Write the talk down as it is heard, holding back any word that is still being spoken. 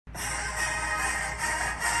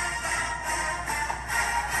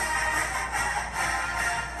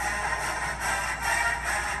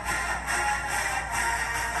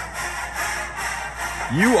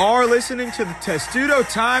You are listening to the Testudo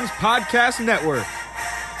Times Podcast Network.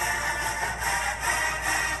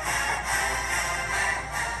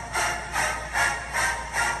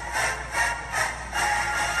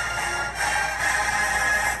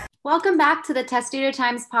 Welcome back to the Testudo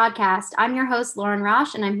Times Podcast. I'm your host, Lauren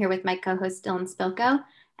Rosh, and I'm here with my co-host, Dylan Spilko.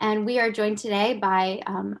 And we are joined today by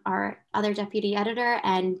our other deputy editor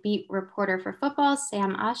and beat reporter for football,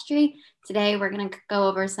 Sam Ostry. Today, we're going to go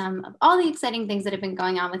over some of all the exciting things that have been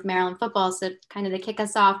going on with Maryland football. So kind of to kick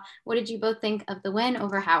us off, what did you both think of the win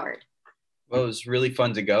over Howard? Well, it was really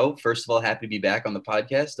fun to go. First of all, happy to be back on the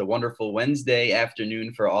podcast. A wonderful Wednesday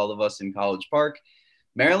afternoon for all of us in College Park.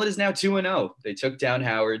 Maryland is now 2-0. They took down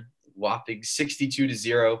Howard, whopping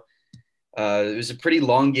 62-0. It was a pretty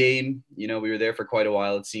long game. You know, we were there for quite a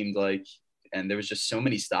while, it seemed like, and there was just so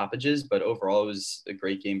many stoppages, but overall it was a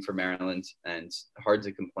great game for Maryland and hard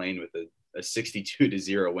to complain with a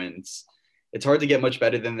 62-0 win. It's hard to get much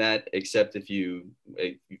better than that, except if you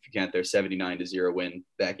count their 79-0 win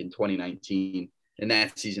back in 2019 and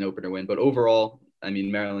that season opener win. But overall, I mean,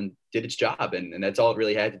 Maryland did its job, and that's all it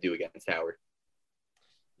really had to do against Howard.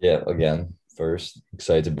 Yeah, again, first,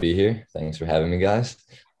 excited to be here. Thanks for having me, guys.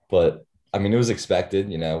 But I mean, it was expected,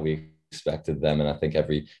 you know, we expected them. And I think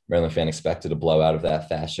every Maryland fan expected a blowout of that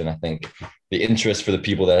fashion. I think the interest for the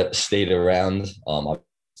people that stayed around,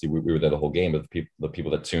 obviously we were there the whole game, but the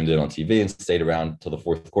people that tuned in on TV and stayed around till the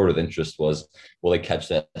fourth quarter, the interest was, will they catch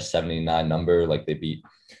that 79 number like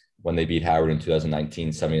when they beat Howard in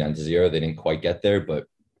 2019, 79-0? They didn't quite get there, but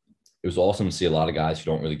it was awesome to see a lot of guys who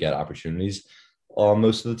don't really get opportunities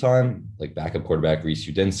most of the time, like backup quarterback Reese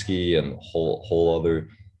Udinsky and a whole other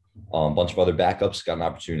bunch of other backups got an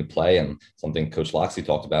opportunity to play. And something Coach Loxley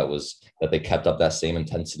talked about was that they kept up that same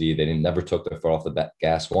intensity. They never took their foot off the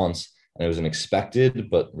gas once. And it was an expected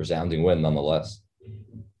but resounding win nonetheless.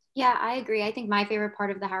 Yeah, I agree. I think my favorite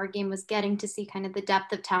part of the Howard game was getting to see kind of the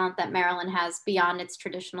depth of talent that Maryland has beyond its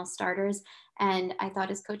traditional starters. And I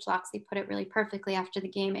thought, as Coach Loxley put it really perfectly after the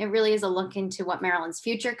game, it really is a look into what Maryland's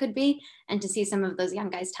future could be. And to see some of those young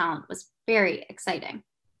guys' talent was very exciting.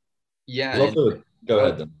 Yeah. Go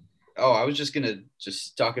ahead then. Oh, I was just going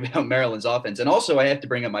to talk about Maryland's offense. And also I have to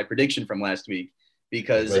bring up my prediction from last week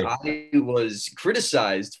because I was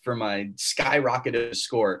criticized for my skyrocketed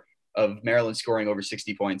score of Maryland scoring over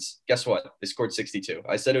 60 points. Guess what? They scored 62.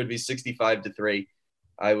 I said it would be 65-3.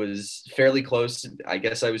 I was fairly close. I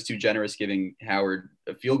guess I was too generous giving Howard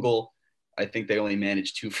a field goal. I think they only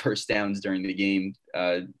managed 2 first downs during the game.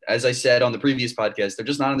 As I said on the previous podcast, they're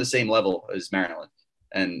just not on the same level as Maryland.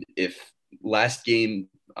 And if last game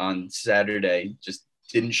on Saturday just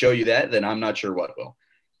didn't show you that, then I'm not sure what will.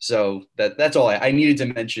 So that's all I needed to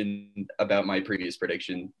mention about my previous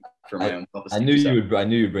prediction for my own self-esteem. I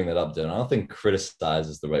knew you'd bring that up, Dylan. I don't think criticize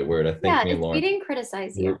is the right word. I think me and Lauren, we didn't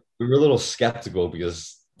criticize you. We were a little skeptical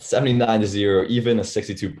because 79-0, even a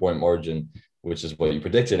 62-point margin, which is what you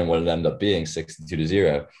predicted and what it ended up being,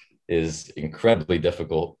 62-0, is incredibly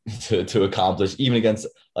difficult to accomplish, even against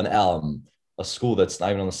a school that's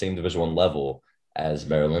not even on the same Division I level as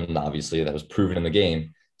Maryland. Obviously, that was proven in the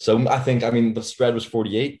game. So I mean, the spread was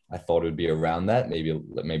 48. I thought it would be around that,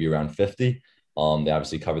 maybe around 50. They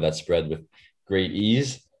obviously covered that spread with great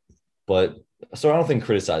ease. But so I don't think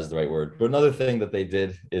criticize is the right word. But another thing that they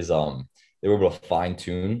did is they were able to fine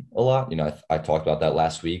tune a lot. You know, I talked about that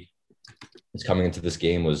last week. It's coming into this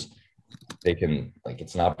game was they can, like,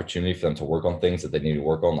 it's an opportunity for them to work on things that they need to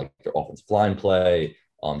work on, like their offensive line play,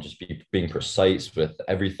 just being precise with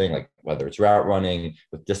everything, like whether it's route running,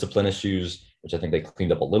 with discipline issues, which I think they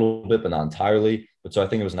cleaned up a little bit, but not entirely. But so I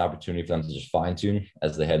think it was an opportunity for them to just fine tune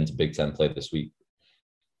as they head into Big Ten play this week.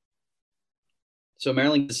 So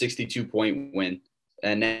Maryland's a 62-point win,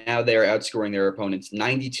 and now they are outscoring their opponents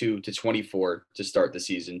 92-24 to start the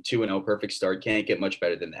season. 2-0, perfect start. Can't get much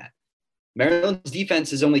better than that. Maryland's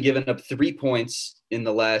defense has only given up 3 points in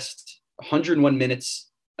the last 101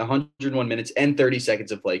 minutes and 30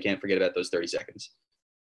 seconds of play. Can't forget about those 30 seconds.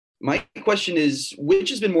 My question is,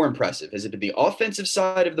 which has been more impressive? Has it been the offensive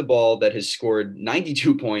side of the ball that has scored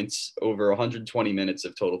 92 points over 120 minutes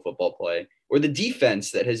of total football play, or the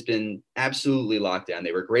defense that has been absolutely locked down?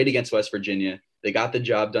 They were great against West Virginia. They got the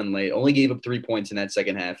job done late, only gave up 3 points in that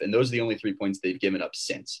second half, and those are the only 3 points they've given up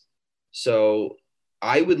since. So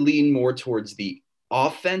I would lean more towards the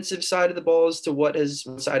offensive side of the ball as to what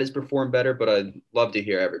side has performed better, but I'd love to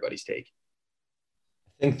hear everybody's take.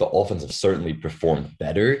 I think the offense has certainly performed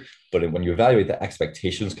better, but when you evaluate the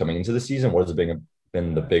expectations coming into the season, what has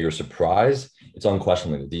been the bigger surprise? It's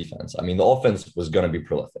unquestionably the defense. I mean, the offense was going to be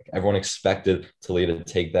prolific. Everyone expected Toledo to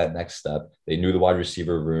take that next step. They knew the wide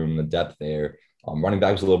receiver room, the depth there. Running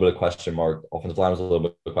back was a little bit of question mark. Offensive line was a little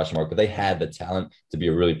bit of a question mark, but they had the talent to be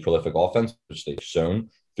a really prolific offense, which they've shown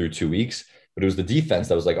through 2 weeks. But it was the defense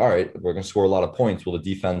that was like, all right, we're going to score a lot of points. Will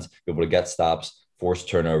the defense be able to get stops, force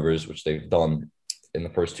turnovers, which they've done in the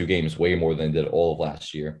first 2 games way more than they did all of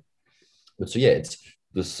last year. But so, yeah, it's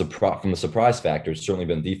the surprise factor has certainly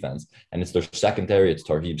been defense. And it's their secondary. It's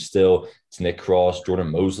Tarheeb Still. It's Nick Cross.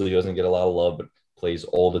 Jordan Mosley, who doesn't get a lot of love, but plays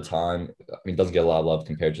all the time. I mean, doesn't get a lot of love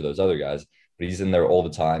compared to those other guys, but he's in there all the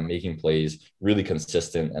time, making plays, really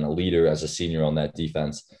consistent, and a leader as a senior on that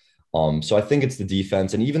defense. So I think it's the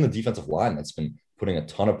defense and even the defensive line that's been putting a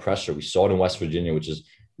ton of pressure. We saw it in West Virginia, which is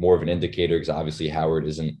more of an indicator because obviously Howard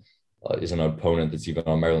isn't an opponent that's even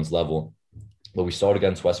on Maryland's level. But we saw it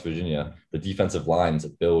against West Virginia, the defensive line's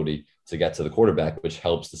ability to get to the quarterback, which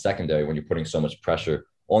helps the secondary when you're putting so much pressure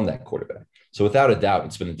on that quarterback. So without a doubt,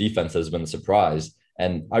 it's been the defense that has been the surprise.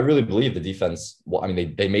 And I really believe the defense, well, I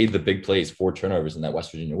mean, they made the big plays, 4 turnovers in that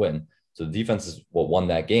West Virginia win. So the defense is what won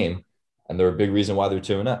that game. And they're a big reason why they're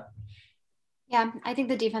 2-0. Yeah, I think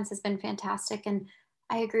the defense has been fantastic. And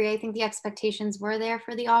I agree. I think the expectations were there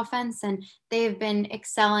for the offense and they have been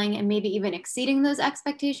excelling and maybe even exceeding those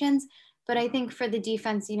expectations. But I think for the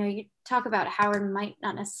defense, you talk about Howard might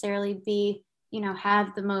not necessarily be,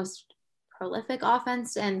 have the most prolific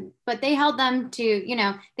offense, but they held them to,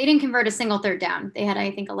 they didn't convert a single third down. They had,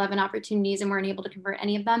 I think, 11 opportunities and weren't able to convert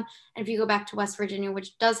any of them. And if you go back to West Virginia,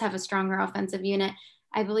 which does have a stronger offensive unit,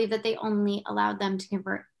 I believe that they only allowed them to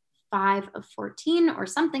convert 5 of 14 or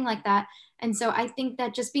something like that. And so I think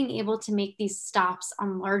that just being able to make these stops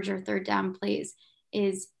on larger third down plays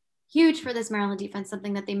is huge for this Maryland defense,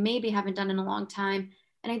 something that they maybe haven't done in a long time.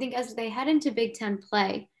 And I think as they head into Big Ten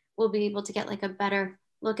play, we'll be able to get like a better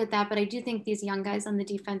look at that. But I do think these young guys on the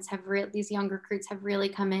defense these young recruits have really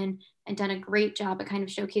come in and done a great job at kind of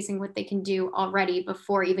showcasing what they can do already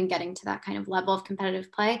before even getting to that kind of level of competitive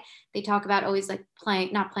play. They talk about always like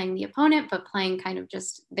not playing the opponent, but playing kind of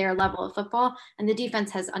just their level of football. And the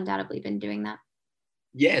defense has undoubtedly been doing that.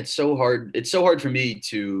 Yeah, it's so hard. It's so hard for me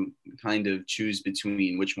to kind of choose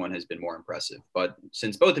between which one has been more impressive. But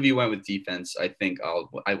since both of you went with defense, I think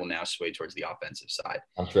I will now sway towards the offensive side.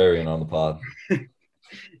 Contrarian on the pod.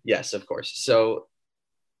 Yes, of course. So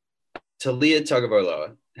Talia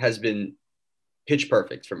Tagovailoa has been pitch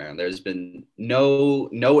perfect for Maryland. There's been no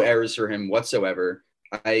errors for him whatsoever.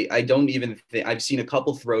 I don't even think I've seen a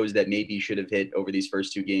couple throws that maybe should have hit over these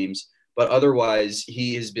first 2 games. But otherwise,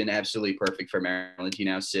 he has been absolutely perfect for Maryland. He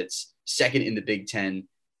now sits second in the Big Ten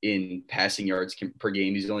in passing yards per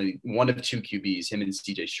game. He's only one of 2 QBs, him and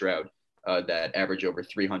CJ Stroud, that average over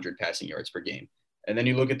 300 passing yards per game. And then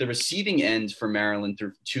you look at the receiving end for Maryland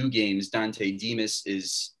through 2 games. Dante Demas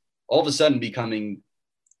is all of a sudden becoming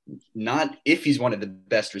not if he's one of the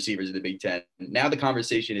best receivers in the Big Ten. Now the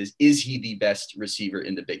conversation is he the best receiver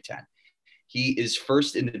in the Big Ten? He is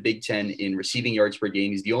first in the Big Ten in receiving yards per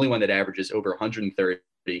game. He's the only one that averages over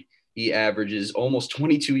 130. He averages almost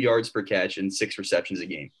 22 yards per catch and 6 receptions a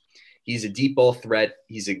game. He's a deep ball threat.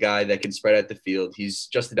 He's a guy that can spread out the field. He's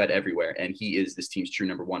just about everywhere, and he is this team's true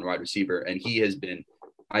number 1 wide receiver. And he has been,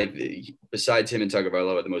 besides him and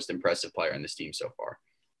Tagovailoa, the most impressive player on this team so far.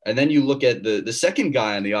 And then you look at the second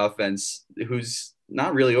guy on the offense who's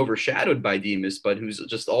not really overshadowed by Demas, but who's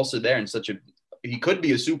just also there and he could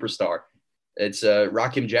be a superstar. It's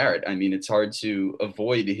Rakim Jarrett. I mean, it's hard to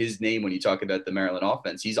avoid his name when you talk about the Maryland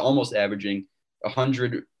offense. He's almost averaging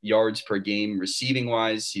 100 yards per game receiving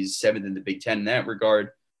wise. He's 7th in the Big Ten in that regard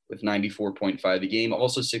with 94.5 a game,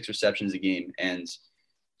 also 6 receptions a game. And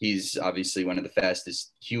he's obviously one of the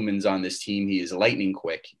fastest humans on this team. He is lightning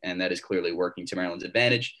quick, and that is clearly working to Maryland's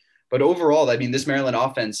advantage. But overall, I mean, this Maryland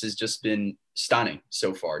offense has just been stunning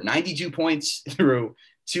so far. 92 points through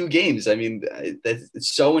 2 games. I mean,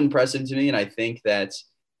 that's so impressive to me. And I think that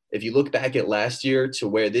if you look back at last year to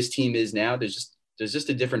where this team is now, there's just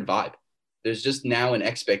a different vibe. There's just now an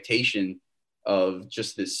expectation of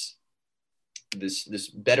just this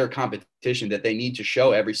better competition that they need to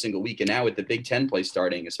show every single week. And now with the Big Ten play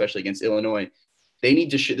starting, especially against Illinois, they need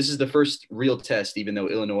to this is the first real test, even though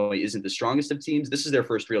Illinois isn't the strongest of teams. This is their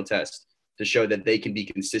first real test to show that they can be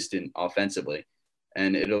consistent offensively.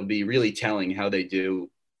 And it'll be really telling how they do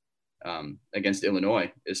against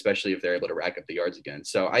Illinois, especially if they're able to rack up the yards again.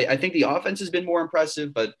 So I think the offense has been more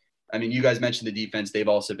impressive, but I mean, you guys mentioned the defense. They've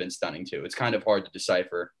also been stunning too. It's kind of hard to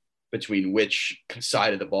decipher between which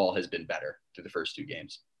side of the ball has been better through the first 2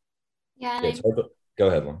 games. Yeah. Go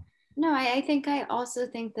ahead, Lauren. No, I also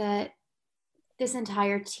think that this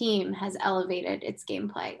entire team has elevated its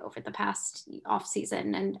gameplay over the past off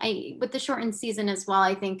season. And with the shortened season as well,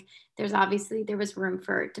 I think there was room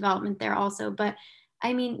for development there also. But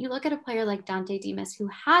I mean, you look at a player like Dante Demas, who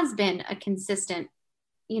has been a consistent,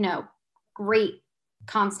 great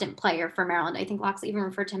constant player for Maryland. I think Loxley even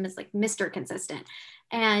referred to him as like Mr. Consistent.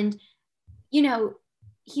 And,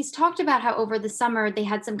 he's talked about how over the summer they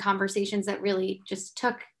had some conversations that really just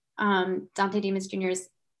took Dante Demas Jr.'s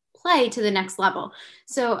play to the next level.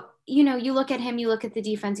 So, you look at him, you look at the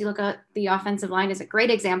defense, you look at the offensive line is a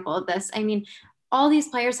great example of this. I mean, all these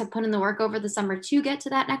players have put in the work over the summer to get to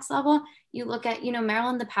that next level. You look at,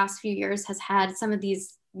 Maryland the past few years has had some of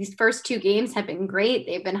these first two games have been great.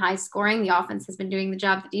 They've been high scoring. The offense has been doing the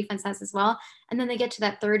job. The defense has as well. And then they get to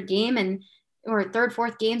that third game or third,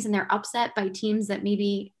 fourth games, and they're upset by teams that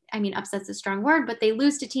maybe, upset's a strong word, but they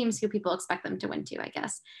lose to teams who people expect them to win to, I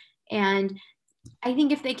guess. And I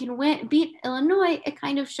think if they can beat Illinois, it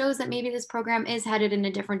kind of shows that maybe this program is headed in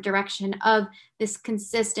a different direction of this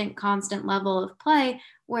consistent, constant level of play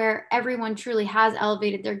where everyone truly has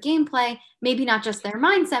elevated their gameplay, maybe not just their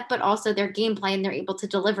mindset, but also their gameplay, and they're able to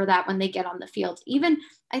deliver that when they get on the field. Even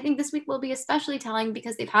I think this week will be especially telling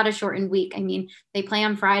because they've had a shortened week. I mean, they play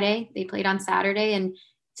on Friday, they played on Saturday, and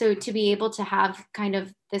so to be able to have kind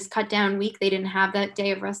of this cut down week, they didn't have that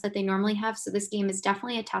day of rest that they normally have. So this game is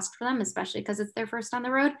definitely a test for them, especially because it's their first on the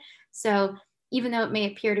road. So even though it may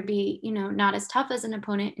appear to be, not as tough as an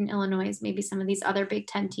opponent in Illinois as maybe some of these other Big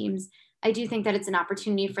Ten teams, I do think that it's an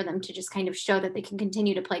opportunity for them to just kind of show that they can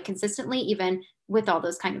continue to play consistently, even with all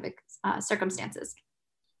those kind of circumstances.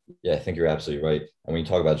 Yeah, I think you're absolutely right. And when you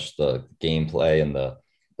talk about just the gameplay and the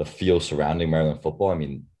feel surrounding Maryland football, I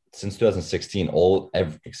mean, since 2016,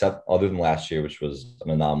 except other than last year, which was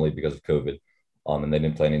an anomaly because of COVID, and they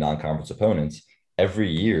didn't play any non-conference opponents,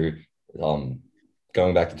 every year,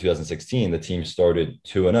 going back to 2016, the team started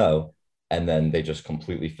 2-0, and then they just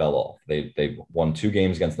completely fell off. They won 2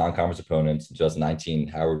 games against non-conference opponents. In 2019,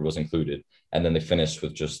 Howard was included, and then they finished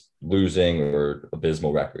with just losing or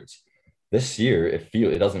abysmal records. This year,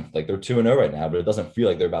 it doesn't like they're 2-0 right now, but it doesn't feel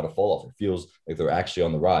like they're about to fall off. It feels like they're actually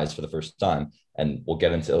on the rise for the first time. And we'll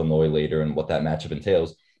get into Illinois later and what that matchup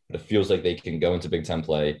entails. But it feels like they can go into Big Ten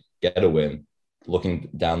play, get a win. Looking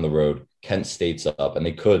down the road, Kent State's up, and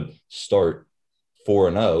they could start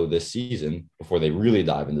 4-0 this season before they really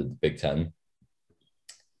dive into the Big Ten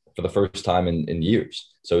for the first time in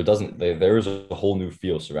years. So it doesn't. There is a whole new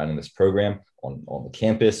feel surrounding this program on the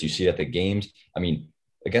campus. You see it at the games. I mean,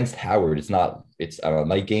 against Howard, it's a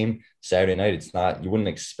night game, Saturday night. It's not, you wouldn't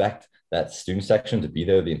expect that student section to be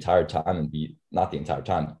there the entire time and be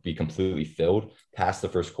completely filled past the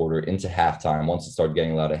first quarter into halftime. Once it started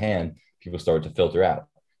getting out of hand, people started to filter out.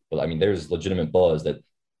 But I mean, there's legitimate buzz that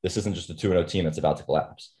this isn't just a 2-0 team that's about to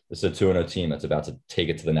collapse. This is a 2-0 team that's about to take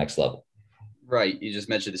it to the next level. Right. You just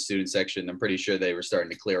mentioned the student section. I'm pretty sure they were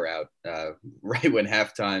starting to clear out right when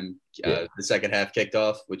halftime, the second half kicked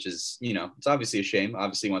off, which is, it's obviously a shame.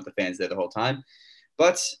 Obviously, you want the fans there the whole time.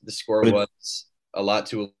 But the score was a lot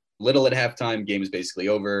too little at halftime. Game is basically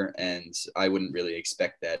over. And I wouldn't really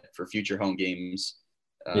expect that for future home games.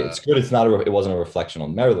 It's good. It wasn't a reflection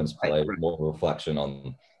on Maryland's play. Right. It was more a reflection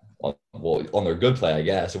on their good play, I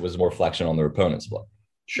guess. It was more reflection on their opponent's play.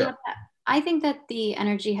 Sure. Yeah. I think that the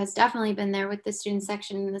energy has definitely been there with the student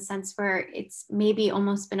section in the sense where it's maybe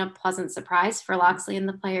almost been a pleasant surprise for Loxley and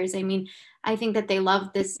the players. I mean, I think that they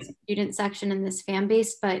love this student section and this fan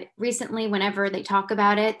base, but recently, whenever they talk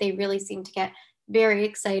about it, they really seem to get very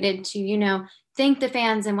excited to, thank the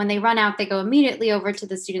fans. And when they run out, they go immediately over to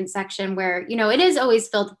the student section where, it is always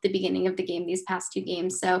filled at the beginning of the game, these past 2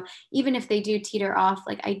 games. So even if they do teeter off,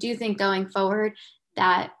 I do think going forward,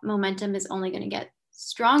 that momentum is only going to get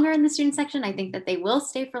stronger in the student section. I think that they will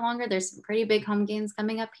stay for longer. There's some pretty big home games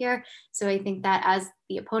coming up here. So I think that as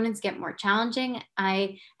the opponents get more challenging,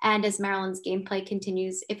 and as Maryland's gameplay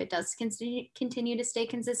continues, if it does continue to stay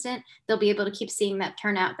consistent, they'll be able to keep seeing that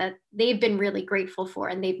turnout that they've been really grateful for.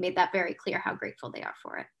 And they've made that very clear how grateful they are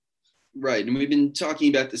for it. Right. And we've been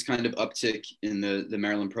talking about this kind of uptick in the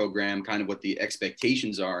Maryland program, kind of what the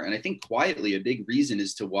expectations are. And I think quietly a big reason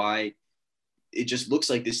as to why it just looks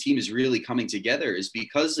like this team is really coming together is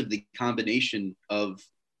because of the combination of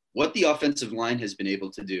what the offensive line has been able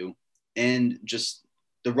to do and just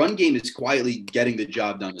the run game is quietly getting the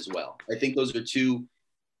job done as well. I think those are two,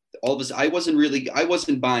 all of us, I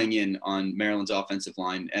wasn't buying in on Maryland's offensive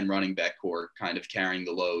line and running back core kind of carrying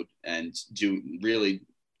the load and doing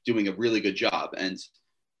a really good job. And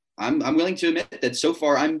I'm willing to admit that so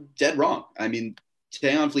far I'm dead wrong. I mean,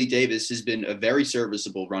 Tayon Fleet-Davis has been a very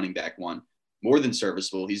serviceable running back one. More than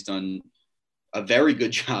serviceable. He's done a very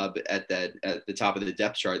good job at the top of the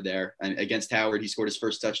depth chart there. And against Howard, he scored his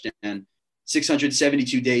first touchdown,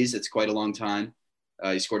 672 days. That's quite a long time.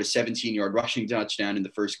 He scored a 17-yard rushing touchdown in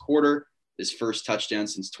the first quarter. his first touchdown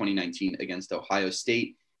since 2019 against Ohio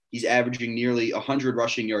State. He's averaging nearly 100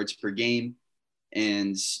 rushing yards per game,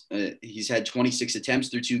 and he's had 26 attempts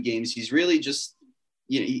through 2 games. He's really just,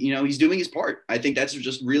 he's doing his part. I think that's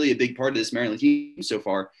just really a big part of this Maryland team so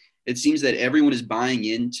far. It seems that everyone is buying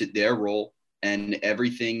into their role, and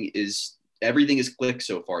everything is clicked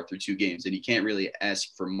so far through 2 games, and you can't really ask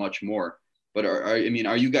for much more. But are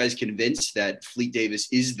you guys convinced that Fleet Davis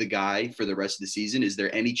is the guy for the rest of the season? Is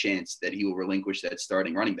there any chance that he will relinquish that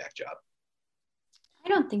starting running back job? I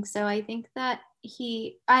don't think so. I think that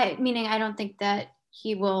I don't think that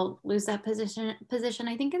he will lose that position.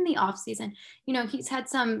 I think in the off season, he's had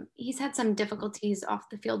some difficulties off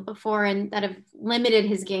the field before, and that have limited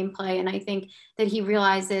his gameplay. And I think that he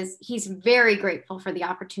realizes he's very grateful for the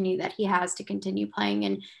opportunity that he has to continue playing,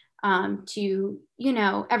 and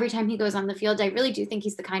every time he goes on the field, I really do think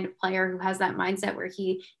he's the kind of player who has that mindset where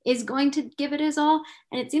he is going to give it his all.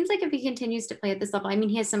 And it seems like if he continues to play at this level,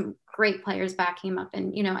 he has some great players backing him up,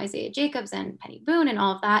 and, Isaiah Jacobs and Penny Boone and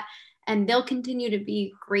all of that, and they'll continue to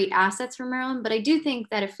be great assets for Maryland. But I do think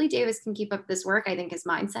that if Fleet Davis can keep up this work, I think his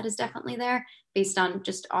mindset is definitely there based on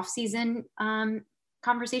just off-season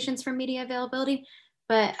conversations for media availability.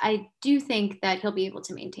 But I do think that he'll be able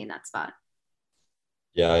to maintain that spot.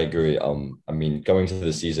 Yeah, I agree. Going into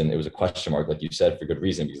the season, it was a question mark, like you said, for good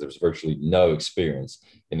reason, because there was virtually no experience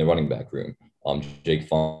in the running back room. Jake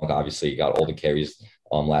Funk obviously got all the carries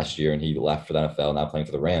last year, and he left for the NFL, now playing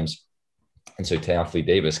for the Rams. And so Tayon Fleet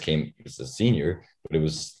Davis came as a senior, but it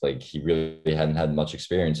was like he really hadn't had much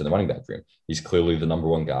experience in the running back room. He's clearly the number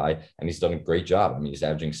 1 guy, and he's done a great job. He's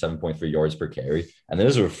averaging 7.3 yards per carry, and that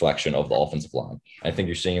is a reflection of the offensive line. I think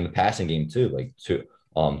you're seeing in the passing game too,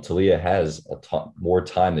 Talia has more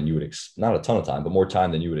time than you would not a ton of time, but more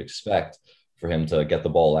time than you would expect for him to get the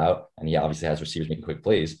ball out. And he obviously has receivers making quick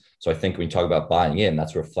plays. So I think when you talk about buying in,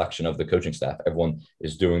 that's a reflection of the coaching staff. Everyone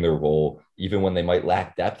is doing their role, even when they might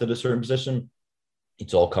lack depth at a certain position.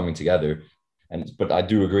 It's all coming together. But I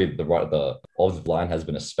do agree the offensive line has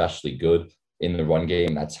been especially good in the run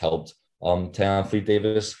game. That's helped Tayon Fleet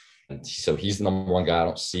Davis. And so he's the number 1 guy. I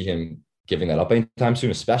don't see him giving that up anytime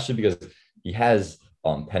soon, especially because he has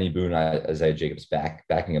Penny Boone, Isaiah Jacobs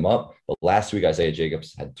backing him up. But last week, Isaiah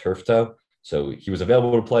Jacobs had turf toe, so he was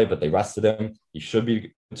available to play, but they rested him. He should be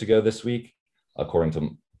good to go this week,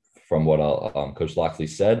 from what Coach Loxley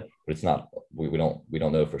said. But it's not. We don't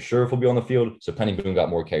know for sure if he'll be on the field. So Penny Boone got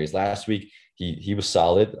more carries last week. He was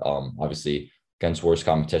solid. Obviously against worse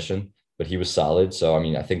competition, but he was solid. So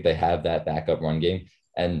I think they have that backup run game.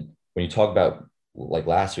 And when you talk about, like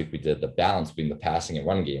last week, we did the balance between the passing and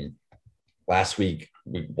run game. Last week,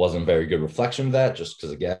 we wasn't a very good reflection of that, just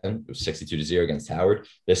because, again, it was 62-0 against Howard.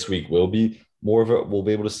 This week will be we'll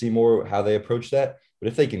be able to see more how they approach that. But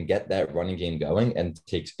if they can get that running game going, and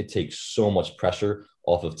it takes so much pressure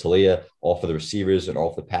off of Talia, off of the receivers, and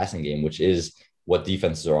off the passing game, which is what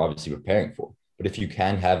defenses are obviously preparing for. But if you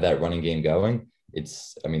can have that running game going,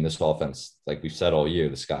 this offense, like we've said all year,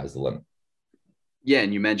 the sky's the limit. Yeah,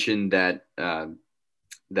 and you mentioned that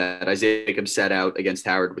that Isaiah Jacobs sat out against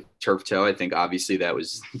Howard with turf toe. I think obviously that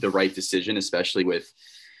was the right decision, especially with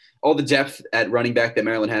all the depth at running back that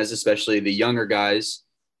Maryland has, especially the younger guys.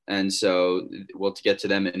 And so we'll get to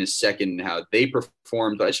them in a second, how they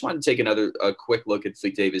performed. But I just wanted to take a quick look at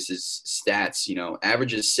Fleet Davis's stats.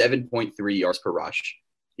 Averages 7.3 yards per rush.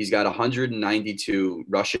 He's got 192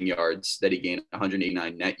 rushing yards that he gained,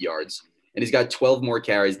 189 net yards. And he's got 12 more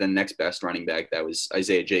carries than the next best running back. That was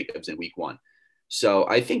Isaiah Jacobs in week 1. So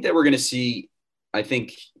I think that we're going to see, a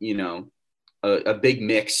big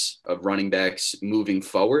mix of running backs moving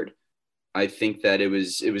forward. I think that it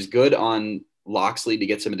was good on Loxley to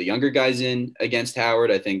get some of the younger guys in against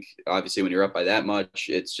Howard. I think obviously when you're up by that much,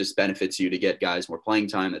 it's just benefits you to get guys more playing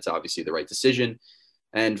time. That's obviously the right decision.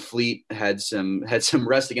 And Fleet had some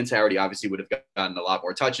rest against Howard. He obviously would have gotten a lot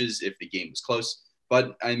more touches if the game was close.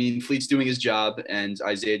 But, Fleet's doing his job, and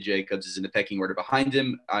Isaiah Jacobs is in the pecking order behind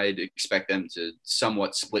him. I'd expect them to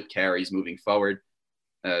somewhat split carries moving forward.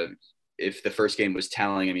 If the first game was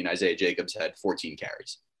telling, Isaiah Jacobs had 14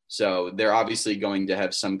 carries. So they're obviously going to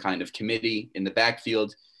have some kind of committee in the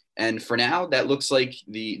backfield. And for now, that looks like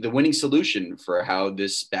the winning solution for how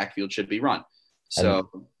this backfield should be run. So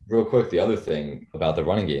and real quick, the other thing about the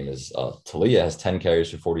running game is Talia has 10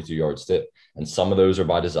 carries for 42 yards too. And some of those are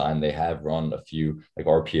by design. They have run a few like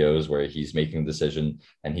RPOs where he's making a decision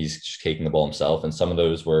and he's just taking the ball himself. And some of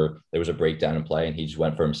those where there was a breakdown in play and he just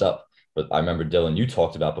went for himself. But I remember, Dylan, you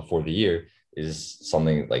talked about before the year is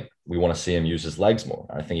something like we want to see him use his legs more.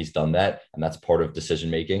 I think he's done that, and that's part of decision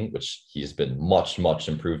making, which he's been much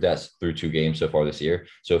improved at through 2 games so far this year.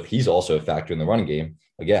 So if he's also a factor in the running game,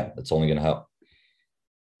 again, that's only going to help.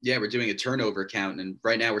 Yeah, we're doing a turnover count, and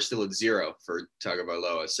right now we're still at 0 for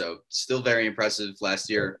Tagovailoa. So still very impressive. Last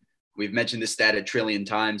year, we've mentioned this stat a trillion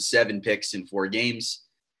times, 7 picks in 4 games.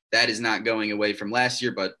 That is not going away from last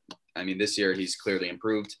year, but I mean, this year he's clearly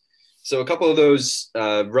improved. So a couple of those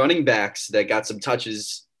running backs that got some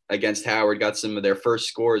touches against Howard got some of their first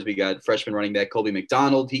scores. We got freshman running back Colby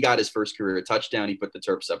McDonald. He got his first career touchdown. He put the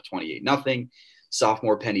Terps up 28-0.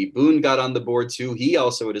 Sophomore Penny Boone got on the board too. He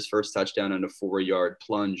also had his first touchdown on a 4-yard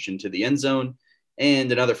plunge into the end zone.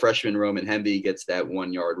 And another freshman, Roman Hemby, gets that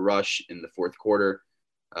 1-yard rush in the fourth quarter.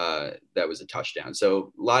 That was a touchdown.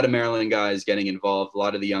 So a lot of Maryland guys getting involved, a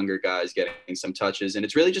lot of the younger guys getting some touches. And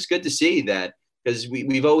it's really just good to see that, because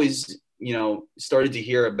we've always, started to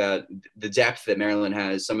hear about the depth that Maryland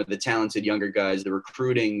has, some of the talented younger guys, the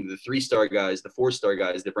recruiting, the 3-star guys, the 4-star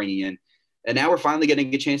guys they're bringing in. And now we're finally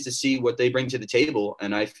getting a chance to see what they bring to the table.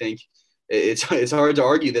 And I think it's hard to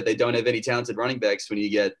argue that they don't have any talented running backs when you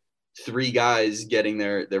get 3 guys getting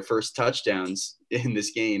their first touchdowns in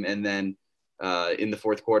this game. And then in the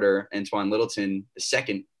fourth quarter, Antoine Littleton, the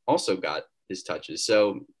second, also got his touches.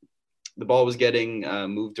 So the ball was getting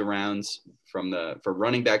moved around for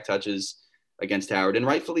running back touches against Howard, and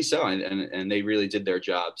rightfully so. And they really did their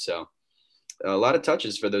job. So a lot of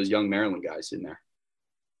touches for those young Maryland guys in there.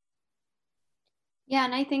 Yeah,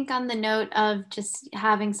 and I think on the note of just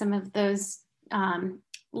having some of those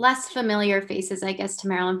less familiar faces, I guess, to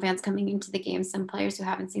Maryland fans coming into the game, some players who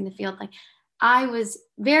haven't seen the field, like I was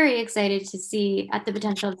very excited to see at the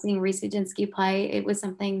potential of seeing Reese Udinsky play. It was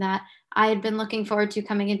something that I had been looking forward to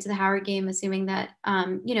coming into the Howard game, assuming that,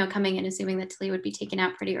 assuming that Talia would be taken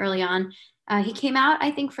out pretty early on. He came out,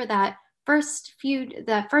 I think, for that first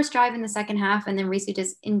drive in the second half, and then Reese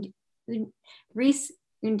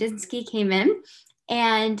Udinsky came in.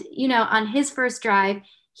 And, on his first drive,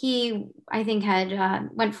 he, I think, had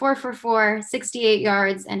went 4 for 4, 68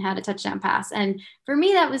 yards, and had a touchdown pass. And for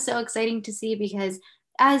me, that was so exciting to see, because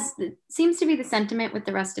as seems to be the sentiment with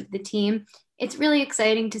the rest of the team, it's really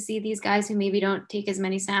exciting to see these guys who maybe don't take as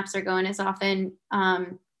many snaps or go in as often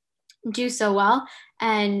do so well.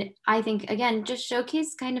 And I think, again, just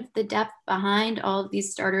showcase kind of the depth behind all of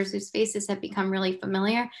these starters whose faces have become really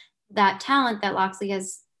familiar, that talent that Loxley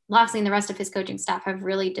and the rest of his coaching staff have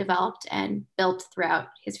really developed and built throughout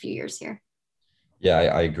his few years here. Yeah,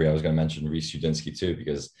 I agree. I was going to mention Reese Udinsky too,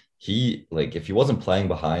 because he, if he wasn't playing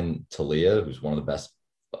behind Talia, who's one of the best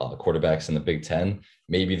quarterbacks in the Big Ten,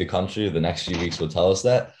 maybe the country, the next few weeks will tell us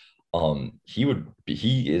that,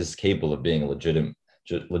 he is capable of being a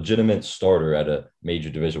legitimate starter at a major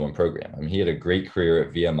Division I program. I mean, he had a great career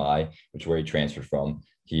at VMI, which is where he transferred from.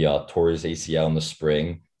 He tore his ACL in the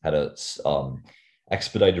spring, had a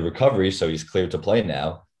expedited recovery, so he's cleared to play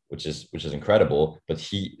now, which is incredible. But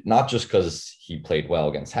he, not just because he played well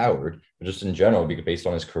against Howard, but just in general, because based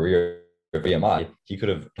on his career at VMI, he could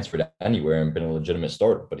have transferred anywhere and been a legitimate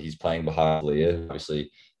starter. But he's playing behind Leah, obviously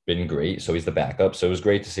been great, so he's the backup. So it was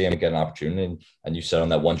great to see him get an opportunity. And you said on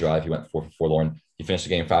that one drive, he went 4 for 4, Lauren. He finished the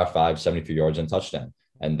game 5-5, 73 yards and touchdown.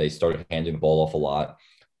 And they started handing the ball off a lot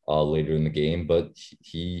later in the game. But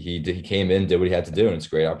he came in, did what he had to do, and it's a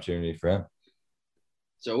great opportunity for him.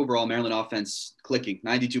 So overall, Maryland offense clicking,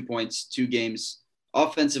 92 points, 2 games.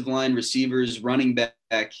 Offensive line, receivers, running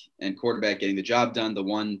back, and quarterback getting the job done. The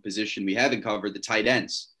one position we haven't covered, the tight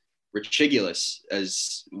ends. Ridiculous,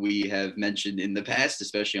 as we have mentioned in the past,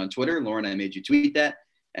 especially on Twitter. Lauren, I made you tweet that.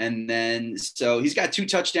 And then, so he's got 2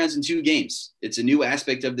 touchdowns in 2 games. It's a new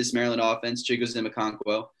aspect of this Maryland offense. Chigozie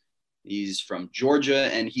Okonkwo. He's from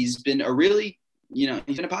Georgia, and he's been a really, he's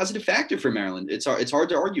been a positive factor for Maryland. It's hard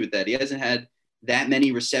to argue with that. He hasn't had that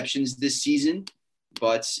many receptions this season,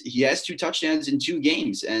 but he has 2 touchdowns in 2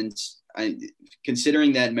 games. And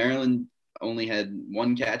considering that Maryland only had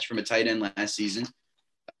 1 catch from a tight end last season,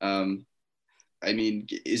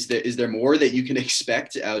 is there more that you can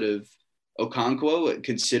expect out of Okonkwo,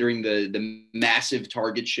 considering the massive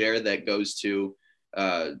target share that goes to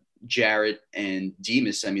Jarrett and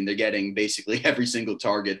Demas? I mean, they're getting basically every single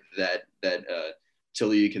target that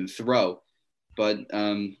Talia can throw. But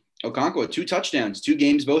Okonkwo, 2 touchdowns, 2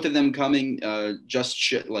 games, both of them coming just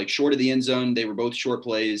short of the end zone. They were both short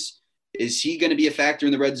plays. Is he going to be a factor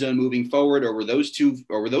in the red zone moving forward, or were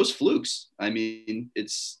those flukes? I mean,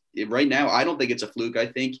 right now, I don't think it's a fluke. I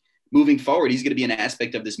think moving forward, he's going to be an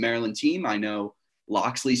aspect of this Maryland team. I know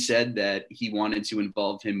Loxley said that he wanted to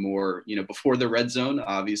involve him more, before the red zone,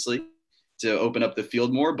 obviously. to open up the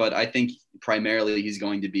field more. But I think primarily he's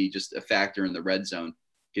going to be just a factor in the red zone,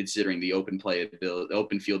 considering the open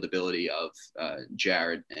field ability of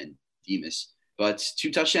Jared and Demas. But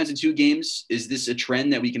 2 touchdowns in 2 games. Is this a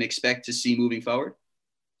trend that we can expect to see moving forward?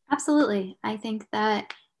 Absolutely. I think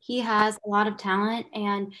that he has a lot of talent,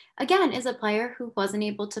 and again, is a player who wasn't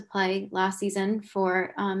able to play last season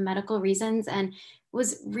for medical reasons, and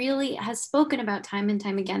has spoken about time and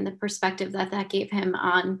time again the perspective that gave him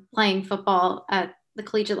on playing football at the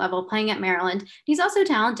collegiate level, playing at Maryland. He's also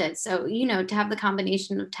talented. So, to have the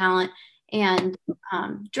combination of talent and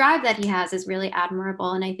drive that he has is really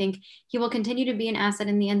admirable. And I think he will continue to be an asset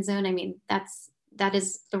in the end zone. I mean, that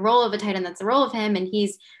is the role of a tight end. That's the role of him. And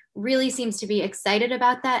he's really seems to be excited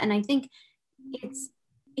about that. And I think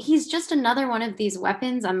he's just another one of these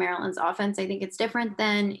weapons on Maryland's offense. I think it's different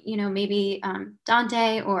than, maybe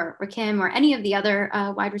Dante or Rakim or any of the other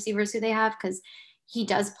wide receivers who they have, because he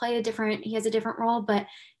has a different role. But,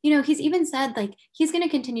 he's even said like he's going to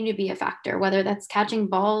continue to be a factor, whether that's catching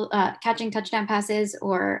touchdown passes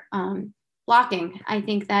or blocking. I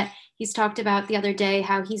think that he's talked about the other day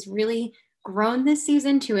how he's really grown this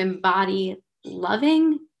season to embody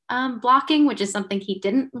loving blocking, which is something he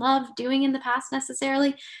didn't love doing in the past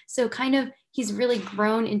necessarily. So he's really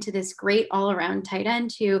grown into this great all-around tight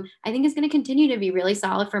end who I think is going to continue to be really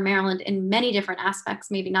solid for Maryland in many different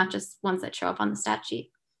aspects, maybe not just ones that show up on the stat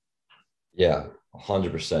sheet. Yeah,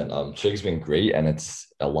 100%. Chig's been great, and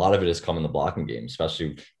a lot of it has come in the blocking game,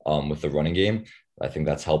 especially with the running game. I think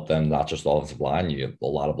that's helped them, not just the offensive line. A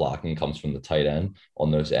lot of blocking comes from the tight end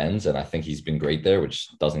on those ends. And I think he's been great there, which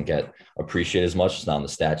doesn't get appreciated as much. It's not on the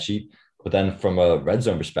stat sheet. But then from a red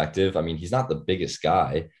zone perspective, I mean, he's not the biggest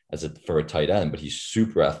guy for a tight end, but he's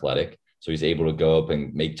super athletic. So he's able to go up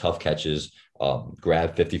and make tough catches,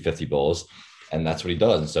 grab 50-50 balls. And that's what he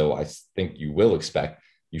does. And so I think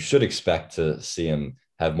you should expect to see him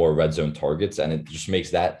have more red zone targets. And it just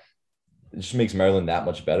makes Maryland that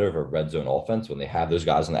much better of a red zone offense when they have those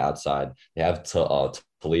guys on the outside. They have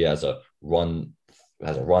Talia as a run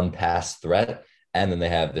pass threat, and then they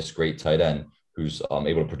have this great tight end who's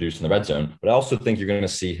able to produce in the red zone. But I also think you're going to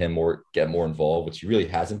see him get more involved, which he really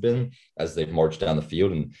hasn't been as they've marched down the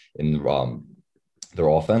field and in their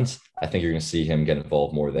offense. I think you're going to see him get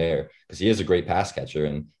involved more there because he is a great pass catcher,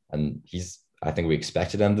 and I think we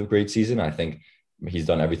expected him to have a great season. I think he's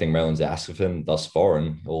done everything Maryland's asked of him thus far,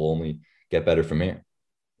 and he'll only get better from here.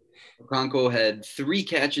 Bronco had 3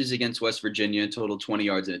 catches against West Virginia, total 20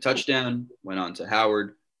 yards and a touchdown. Went on to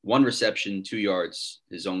Howard, 1 reception, 2 yards,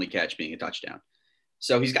 his only catch being a touchdown.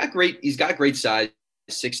 So he's got great size,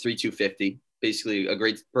 6'3", 250, basically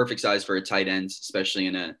perfect size for a tight end, especially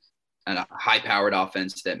in a high-powered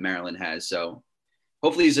offense that Maryland has. So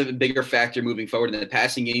hopefully he's a bigger factor moving forward in the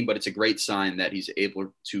passing game, but it's a great sign that he's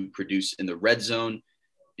able to produce in the red zone,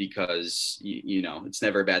 because, it's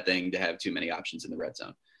never a bad thing to have too many options in the red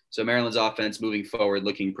zone. So Maryland's offense moving forward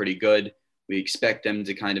looking pretty good. We expect them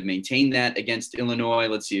to kind of maintain that against Illinois.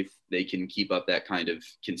 Let's see if they can keep up that kind of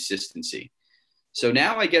consistency. So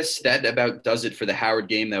now I guess that about does it for the Howard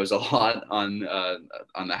game. That was a lot on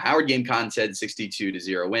the Howard game content,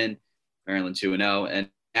 62-0 win, Maryland 2-0. And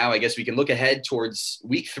now I guess we can look ahead towards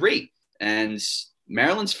week 3 and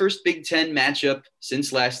Maryland's first Big Ten matchup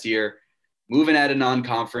since last year. Moving out of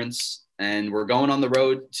non-conference, and we're going on the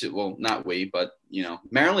road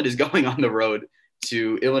Maryland is going on the road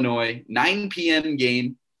to Illinois, 9 p.m.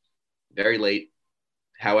 game, very late.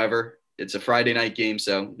 However, it's a Friday night game,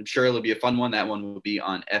 so I'm sure it'll be a fun one. That one will be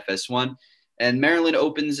on FS1. And Maryland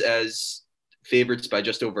opens as favorites by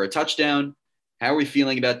just over a touchdown. How are we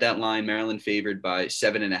feeling about that line? Maryland favored by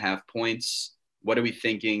 7.5 points. What are we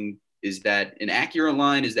thinking? Is that an accurate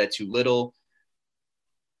line? Is that too little?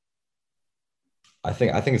 I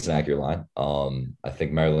think it's an accurate line. I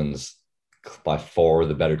think Maryland's by far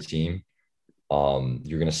the better team.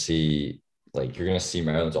 You're gonna see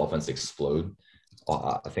Maryland's offense explode.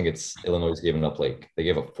 I think it's Illinois giving up they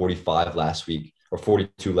gave up 45 last week or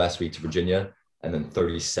 42 last week to Virginia, and then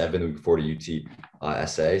 37 week before to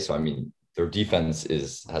UTSA. So I mean, their defense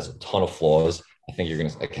has a ton of flaws. I think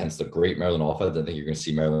against a great Maryland offense, I think you're gonna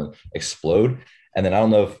see Maryland explode. And then I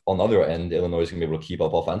don't know if on the other end, Illinois is going to be able to keep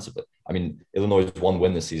up offensively. I mean, Illinois' 1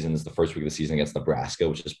 win this season is the first week of the season against Nebraska,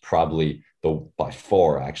 which is probably by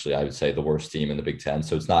far, actually, I would say the worst team in the Big Ten.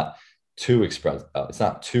 So it's not too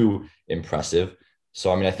impressive.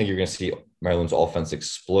 So, I mean, I think you're going to see Maryland's offense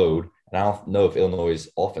explode. And I don't know if Illinois'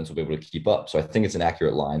 offense will be able to keep up. So I think it's an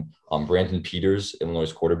accurate line. Brandon Peters,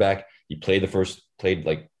 Illinois' quarterback, he played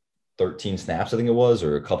 13 snaps, I think it was,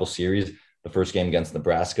 or a couple series, the first game against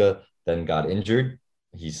Nebraska, then got injured.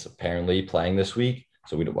 He's apparently playing this week.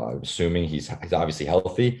 So I'm assuming he's obviously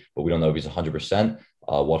healthy, but we don't know if he's 100%.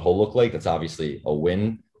 What he'll look like. That's obviously a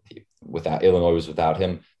win. Without Illinois was without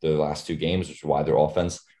him the last two games, which is why their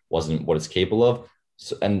offense wasn't what it's capable of.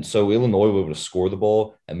 So Illinois were able to score the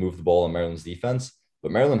ball and move the ball on Maryland's defense.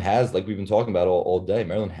 But Maryland has, like we've been talking about all day,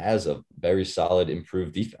 Maryland has a very solid,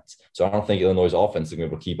 improved defense. So I don't think Illinois' offense is going to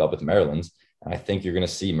be able to keep up with Maryland's. And I think you're going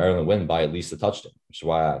to see Maryland win by at least a touchdown, which is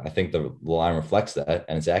why I think the line reflects that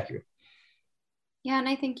and it's accurate. Yeah, and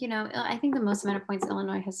I think, I think the most amount of points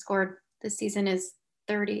Illinois has scored this season is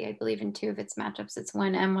 30, I believe, in two of its matchups. It's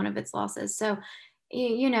won and one of its losses. So,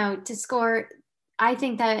 to score, I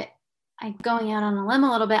think that I'm going out on a limb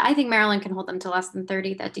a little bit. I think Maryland can hold them to less than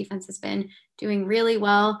 30. That defense has been doing really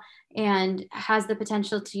well and has the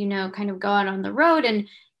potential to, kind of go out on the road and,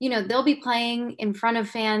 they'll be playing in front of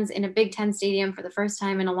fans in a Big Ten stadium for the first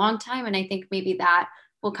time in a long time. And I think maybe that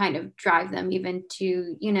will kind of drive them even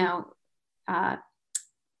to,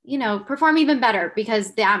 perform even better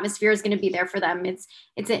because the atmosphere is going to be there for them. It's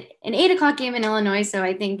an 8:00 game in Illinois. So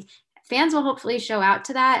I think fans will hopefully show out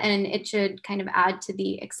to that and it should kind of add to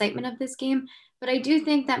the excitement of this game. But I do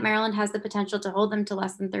think that Maryland has the potential to hold them to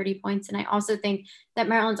less than 30 points. And I also think that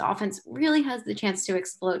Maryland's offense really has the chance to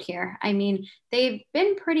explode here. I mean, they've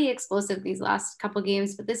been pretty explosive these last couple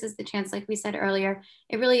games, but this is the chance, like we said earlier,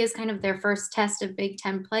 it really is kind of their first test of Big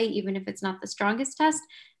Ten play, even if it's not the strongest test.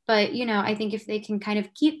 But, I think if they can kind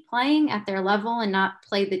of keep playing at their level and not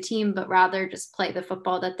play the team, but rather just play the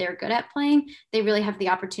football that they're good at playing, they really have the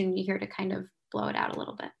opportunity here to kind of blow it out a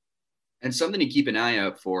little bit. And something to keep an eye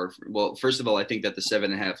out for. Well, first of all, I think that the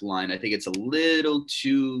 7.5 line, I think it's a little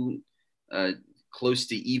too close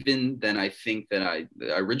to even than I think that I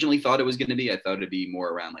originally thought it was going to be. I thought it'd be more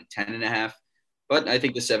around like 10.5. But I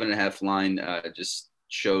think the 7.5 line just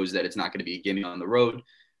shows that it's not going to be a gimme on the road.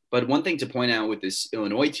 But one thing to point out with this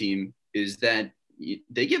Illinois team is that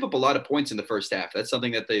they give up a lot of points in the first half. That's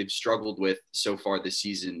something that they've struggled with so far this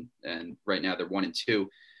season. And right now they're 1-2.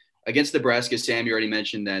 Against Nebraska, Sam, you already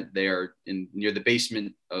mentioned that they are near the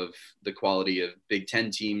basement of the quality of Big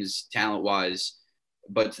Ten teams, talent-wise.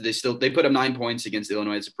 But they put up 9 points against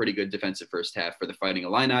Illinois. It's a pretty good defensive first half for the Fighting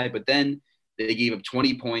Illini. But then they gave up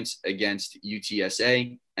 20 points against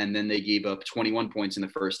UTSA, and then they gave up 21 points in the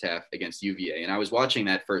first half against UVA. And I was watching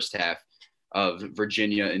that first half of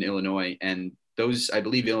Virginia and Illinois, and I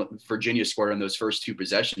believe Virginia scored on those first two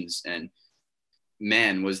possessions. And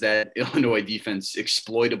man, was that Illinois defense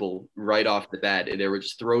exploitable right off the bat. There were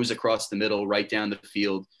just throws across the middle, right down the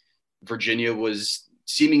field. Virginia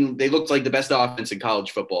they looked like the best offense in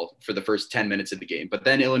college football for the first 10 minutes of the game. But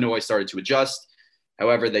then Illinois started to adjust.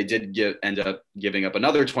 However, they did end up giving up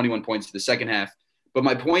another 21 points to the second half. But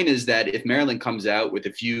my point is that if Maryland comes out with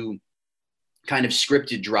a few kind of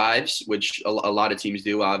scripted drives, which a lot of teams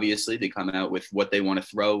do, obviously, they come out with what they want to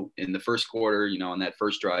throw in the first quarter, on that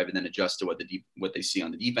first drive, and then adjust to what they see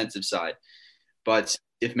on the defensive side. But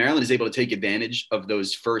if Maryland is able to take advantage of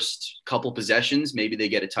those first couple possessions, maybe they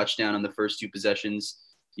get a touchdown on the first two possessions,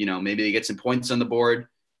 maybe they get some points on the board.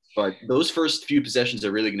 But those first few possessions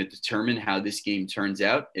are really going to determine how this game turns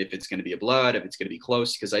out, if it's going to be a blowout, if it's going to be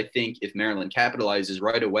close. Because I think if Maryland capitalizes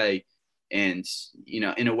right away and,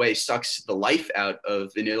 in a way sucks the life out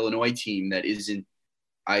of an Illinois team that isn't,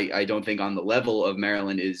 I don't think on the level of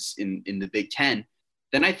Maryland is in the Big Ten,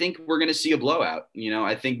 then I think we're going to see a blowout.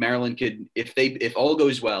 I think Maryland could, if all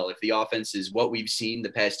goes well, if the offense is what we've seen the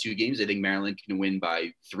past two games, I think Maryland can win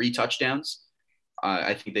by 3 touchdowns.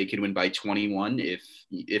 I think they could win by 21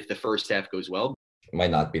 if the first half goes well. It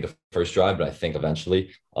might not be the first drive, but I think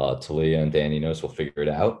eventually Talia and Dan Enos will figure it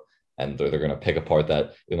out, and they're going to pick apart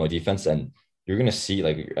that Illinois defense. And you're going to see,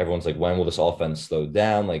 like, everyone's like, when will this offense slow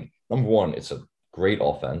down? Like, number one, it's a great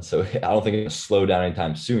offense, so I don't think it's going to slow down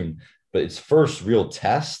anytime soon. But its first real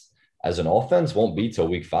test as an offense won't be till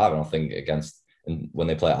week 5, I don't think, when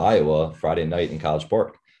they play Iowa Friday night in College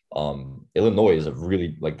Park. Illinois is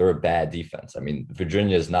they're a bad defense. I mean,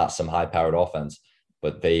 Virginia is not some high-powered offense,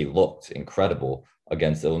 but they looked incredible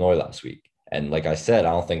against Illinois last week. And like I said,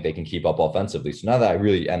 I don't think they can keep up offensively. So now that I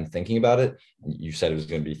really am thinking about it, you said it was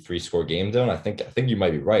going to be 3-score game, Dylan. I think you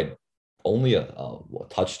might be right. Only a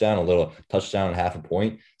touchdown, a little touchdown and half a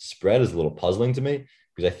point spread is a little puzzling to me,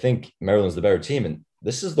 because I think Maryland's the better team. And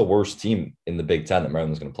this is the worst team in the Big Ten that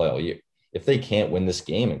Maryland's going to play all year. If they can't win this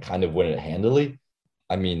game and kind of win it handily,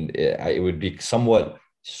 I mean, it would be somewhat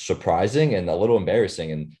surprising and a little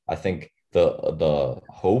embarrassing. And I think the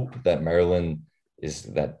hope that Maryland is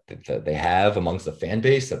that they have amongst the fan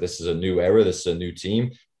base, that this is a new era, this is a new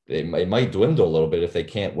team, it might dwindle a little bit if they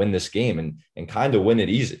can't win this game and kind of win it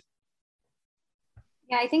easy.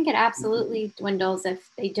 Yeah, I think it absolutely dwindles if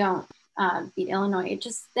they don't. beat Illinois.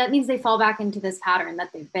 That means they fall back into this pattern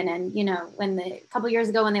that they've been in. You know, a couple years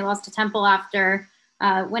ago when they lost to Temple after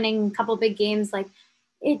winning a couple big games, like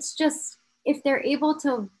it's just, if they're able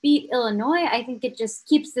to beat Illinois, I think it just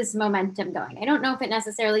keeps this momentum going. I don't know if it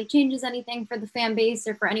necessarily changes anything for the fan base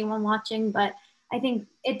or for anyone watching, but I think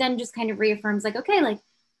it then just kind of reaffirms like, okay, like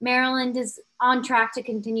Maryland is on track to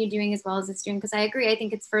continue doing as well as it's doing. Because I agree, I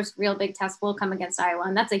think its first real big test will come against Iowa,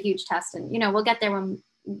 and that's a huge test. And, you know, we'll get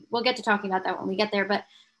to talking about that when we get there. But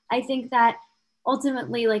I think that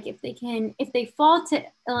ultimately, like if they fall to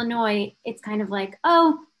Illinois, it's kind of like,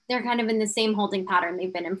 oh, they're kind of in the same holding pattern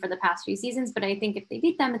they've been in for the past few seasons. But I think if they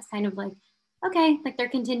beat them, it's kind of like, okay, like they're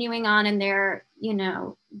continuing on and they're, you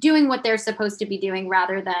know, doing what they're supposed to be doing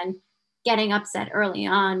rather than getting upset early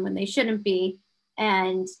on when they shouldn't be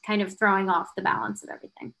and kind of throwing off the balance of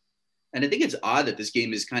everything. And I think it's odd that this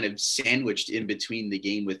game is kind of sandwiched in between the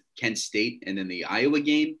game with Kent State and then the Iowa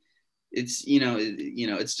game. It's,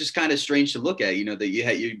 it's just kind of strange to look at, you know, that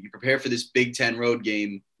you prepare for this Big Ten road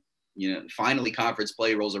game, you know, finally conference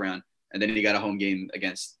play rolls around, and then you got a home game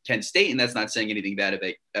against Kent State. And that's not saying anything bad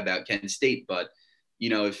about Kent State, but, you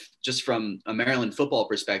know, if just from a Maryland football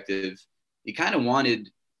perspective, you kind of wanted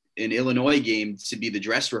an Illinois game to be the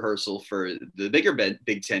dress rehearsal for the bigger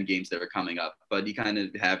Big Ten games that are coming up, but you kind of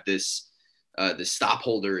have this stop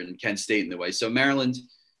holder in Kent State in the way. So Maryland,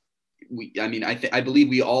 I believe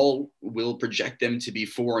we all will project them to be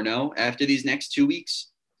 4-0 after these next 2 weeks.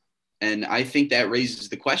 And I think that raises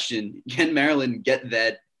the question, can Maryland get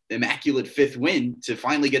that immaculate fifth win to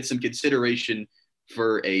finally get some consideration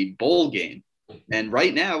for a bowl game? And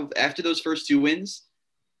right now, after those first 2 wins,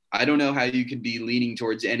 I don't know how you could be leaning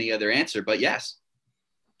towards any other answer, but yes.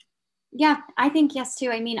 Yeah, I think yes too.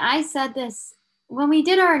 I mean, I said this when we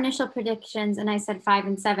did our initial predictions and I said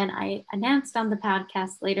 5-7, I announced on the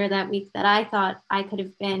podcast later that week that I thought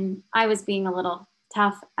I was being a little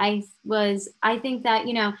tough. I think that,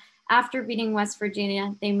 you know, after beating West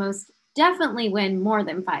Virginia, they most definitely win more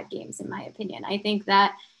than 5 games, in my opinion. I think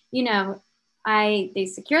that, you know,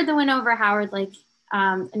 they secured the win over Howard, like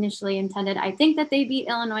initially intended. I think that they beat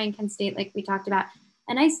Illinois and Kent State, like we talked about.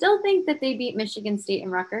 And I still think that they beat Michigan State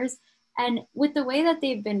and Rutgers. And with the way that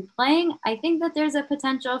they've been playing, I think that there's a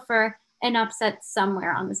potential for an upset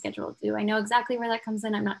somewhere on the schedule. Do I know exactly where that comes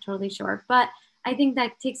in? I'm not totally sure. But I think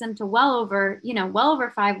that takes them to well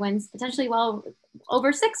over 5 wins, potentially well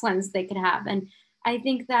over 6 wins they could have. And I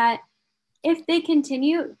think that if they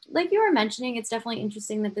continue, like you were mentioning, it's definitely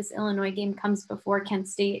interesting that this Illinois game comes before Kent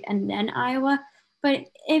State and then Iowa. But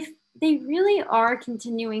if they really are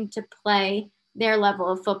continuing to play their level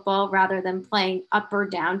of football rather than playing up or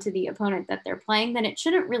down to the opponent that they're playing, then it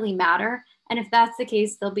shouldn't really matter. And if that's the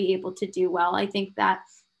case, they'll be able to do well. I think that,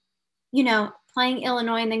 you know, playing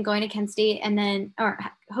Illinois and then going to Kent State or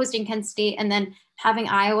hosting Kent State and then having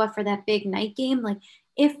Iowa for that big night game, like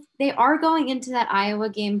if they are going into that Iowa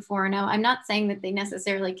game 4-0, I'm not saying that they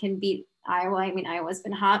necessarily can beat Iowa. I mean, Iowa's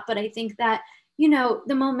been hot, but I think that, you know,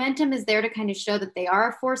 the momentum is there to kind of show that they are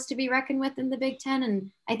a force to be reckoned with in the Big Ten.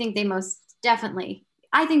 And I think they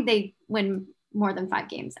win more than 5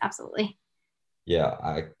 games. Absolutely. Yeah,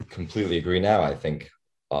 I completely agree now. I think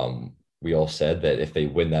we all said that if they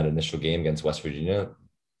win that initial game against West Virginia,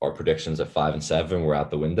 our predictions at 5-7 were out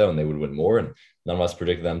the window and they would win more. And none of us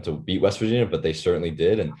predicted them to beat West Virginia, but they certainly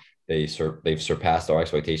did. And they've surpassed our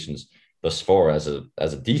expectations thus far as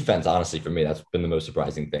a defense. Honestly, for me, that's been the most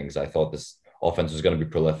surprising things. I thought this offense was going to be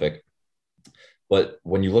prolific. But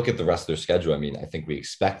when you look at the rest of their schedule, I mean, I think we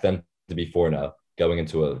expect them to be 4-0 going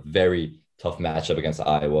into a very tough matchup against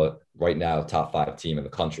Iowa, right now, top 5 team in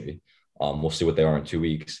the country. We'll see what they are in 2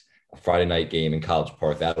 weeks. A Friday night game in College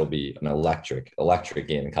Park, that'll be an electric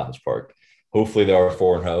game in College Park. Hopefully they are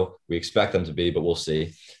 4-0. We expect them to be, but we'll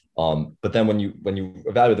see. But then when you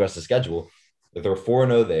evaluate the rest of the schedule, if they're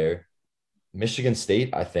 4-0 there, Michigan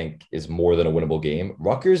State, I think, is more than a winnable game.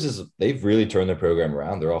 Rutgers they've really turned their program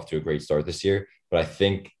around. They're off to a great start this year, but I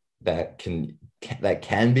think that can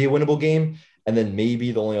be a winnable game. And then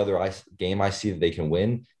maybe the only other game I see that they can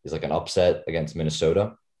win is like an upset against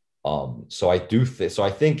Minnesota. So I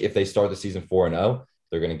think if they start the season 4-0,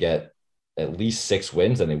 they're going to get at least 6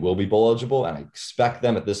 wins and they will be bowl eligible. And I expect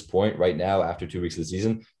them at this point right now, after 2 weeks of the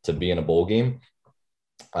season, to be in a bowl game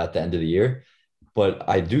at the end of the year. But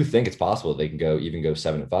I do think it's possible they can go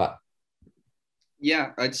 7-5.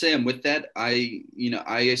 Yeah, I'd say I'm with that. I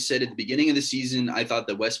said at the beginning of the season, I thought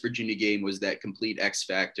the West Virginia game was that complete X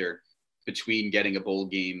factor between getting a bowl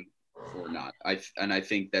game or not. I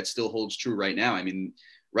think that still holds true right now. I mean,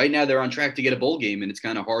 right now they're on track to get a bowl game, and it's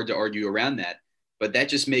kind of hard to argue around that. But that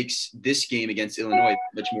just makes this game against Illinois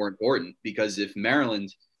much more important, because if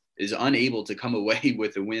Maryland is unable to come away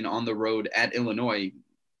with a win on the road at Illinois,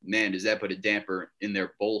 man, does that put a damper in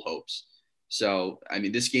their bowl hopes. So, I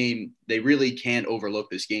mean, this game, they really can't overlook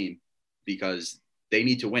this game because they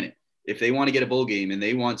need to win it. If they want to get a bowl game and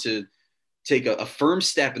they want to take a firm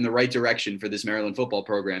step in the right direction for this Maryland football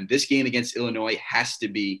program, this game against Illinois has to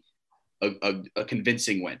be a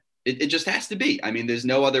convincing win. It just has to be. I mean, there's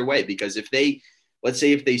no other way, because let's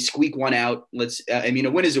say if they squeak one out, a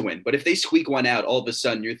win is a win, but if they squeak one out, all of a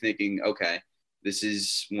sudden you're thinking, okay, this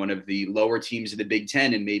is one of the lower teams of the Big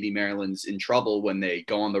Ten, and maybe Maryland's in trouble when they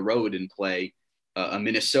go on the road and play a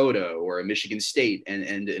Minnesota or a Michigan State and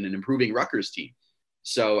an improving Rutgers team.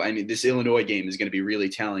 So, I mean, this Illinois game is going to be really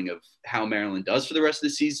telling of how Maryland does for the rest of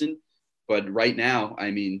the season. But right now, I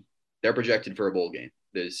mean, they're projected for a bowl game.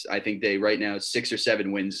 I think right now, 6 or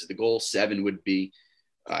 7 wins is the goal. 7 would be,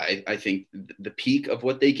 I think, the peak of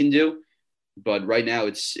what they can do. But right now,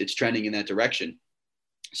 it's trending in that direction.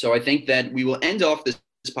 So I think that we will end off this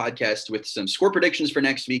podcast with some score predictions for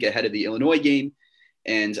next week ahead of the Illinois game.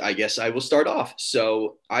 And I guess I will start off.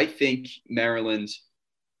 So I think Maryland,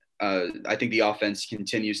 I think the offense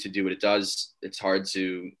continues to do what it does. It's hard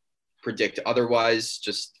to predict otherwise,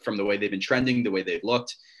 just from the way they've been trending, the way they've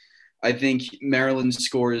looked. I think Maryland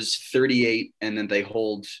scores 38, and then they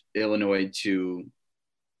hold Illinois to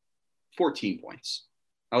 14 points.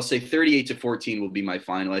 I'll say 38-14 will be my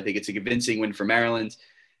final. I think it's a convincing win for Maryland,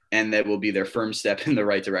 and that will be their firm step in the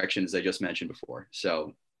right direction, as I just mentioned before.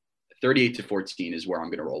 So 38-14 is where I'm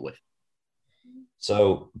going to roll with.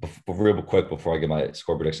 So real quick, before I get my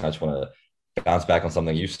score prediction, I just want to bounce back on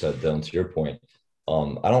something you said, Dylan, to your point.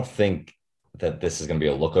 I don't think that this is going to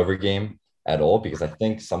be a lookover game at all, because I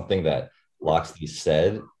think something that Loxley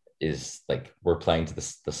said is like, we're playing to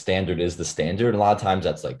the standard is the standard. And a lot of times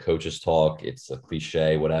that's like coaches talk, it's a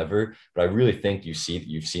cliche, whatever. But I really think you've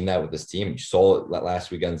seen that with this team. You saw it last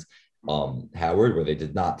weekend's Howard, where they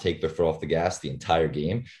did not take their foot off the gas the entire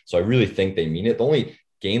game. So I really think they mean it. The only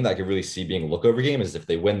game that I could really see being a lookover game is if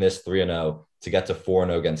they win this 3-0 to get to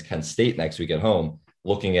 4-0 against Kent State next week at home,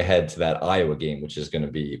 looking ahead to that Iowa game, which is going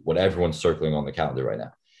to be what everyone's circling on the calendar right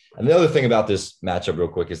now. And the other thing about this matchup real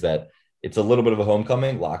quick is that it's a little bit of a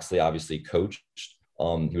homecoming. Loxley obviously coached.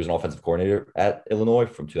 He was an offensive coordinator at Illinois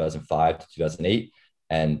from 2005 to 2008.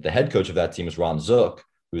 And the head coach of that team is Ron Zook,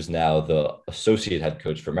 who's now the associate head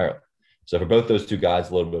coach for Maryland. So for both those two guys,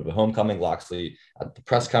 a little bit of a homecoming. Loxley, at the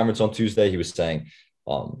press conference on Tuesday, he was saying,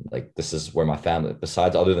 this is where my family,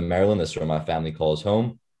 besides other than Maryland, this is where my family calls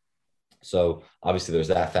home. So obviously there's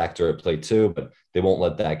that factor at play too, but they won't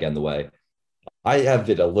let that get in the way. I have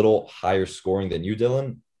it a little higher scoring than you,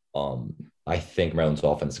 Dylan. I think Maryland's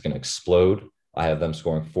offense is going to explode. I have them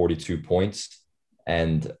scoring 42 points.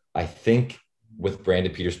 And I think with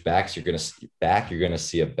Brandon Peters back, you're going to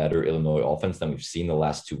see a better Illinois offense than we've seen the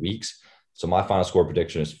last 2 weeks. So my final score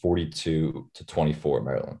prediction is 42-24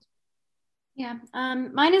 Maryland. Yeah,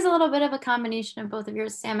 mine is a little bit of a combination of both of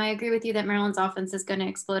yours, Sam. I agree with you that Maryland's offense is going to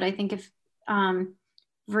explode. I think if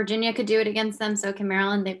Virginia could do it against them, so can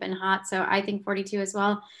Maryland. They've been hot, so I think 42 as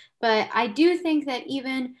well. But I do think that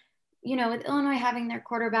even, with Illinois having their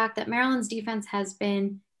quarterback, that Maryland's defense has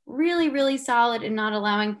been really, really solid in not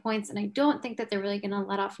allowing points, and I don't think that they're really going to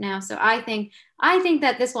let off now. So I think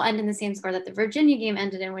that this will end in the same score that the Virginia game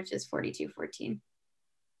ended in, which is 42-14.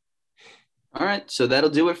 All right, so that'll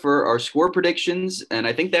do it for our score predictions, and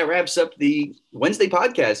I think that wraps up the Wednesday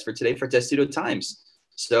podcast for today for Testudo Times.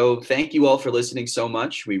 So thank you all for listening so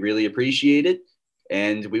much. We really appreciate it,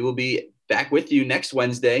 and we will be back with you next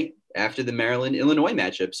Wednesday after the Maryland-Illinois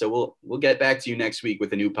matchup. So we'll get back to you next week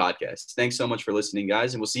with a new podcast. Thanks so much for listening,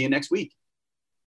 guys, and we'll see you next week.